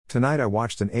Tonight I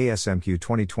watched an ASMQ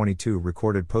 2022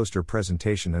 recorded poster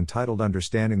presentation entitled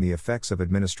Understanding the Effects of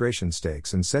Administration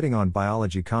Stakes and Setting on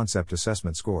Biology Concept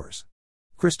Assessment Scores.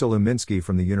 Crystal Uminsky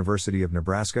from the University of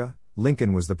Nebraska,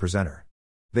 Lincoln was the presenter.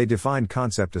 They defined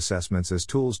concept assessments as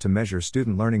tools to measure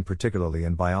student learning, particularly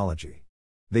in biology.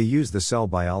 They used the cell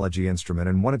biology instrument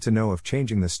and wanted to know if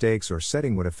changing the stakes or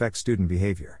setting would affect student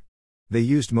behavior. They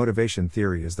used motivation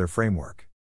theory as their framework.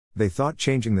 They thought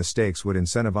changing the stakes would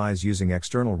incentivize using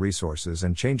external resources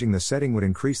and changing the setting would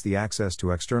increase the access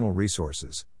to external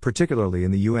resources, particularly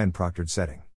in the UN-proctored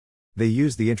setting. They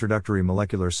used the Introductory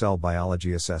Molecular Cell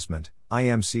Biology Assessment,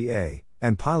 IMCA,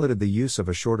 and piloted the use of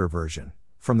a shorter version,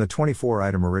 from the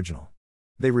 24-item original.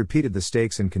 They repeated the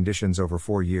stakes and conditions over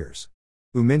 4 years.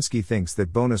 Uminsky thinks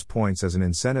that bonus points as an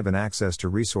incentive and access to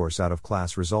resource out of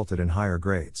class resulted in higher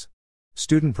grades.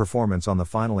 Student performance on the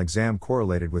final exam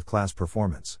correlated with class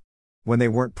performance. When they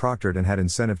weren't proctored and had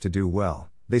incentive to do well,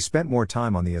 they spent more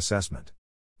time on the assessment.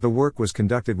 The work was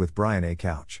conducted with Brian A.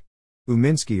 Couch.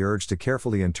 Uminsky urged to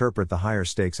carefully interpret the higher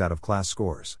stakes out-of-class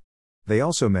scores. They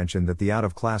also mentioned that the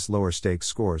out-of-class lower stakes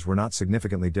scores were not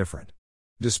significantly different.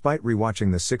 Despite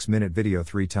rewatching the 6-minute video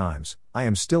 3 times, I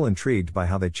am still intrigued by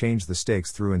how they changed the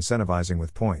stakes through incentivizing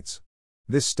with points.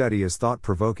 This study is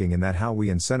thought-provoking in that how we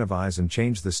incentivize and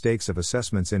change the stakes of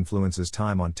assessments influences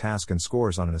time on task and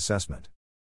scores on an assessment.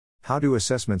 How do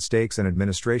assessment stakes and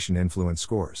administration influence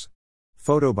scores?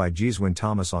 Photo by Jeswin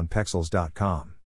Thomas on Pexels.com.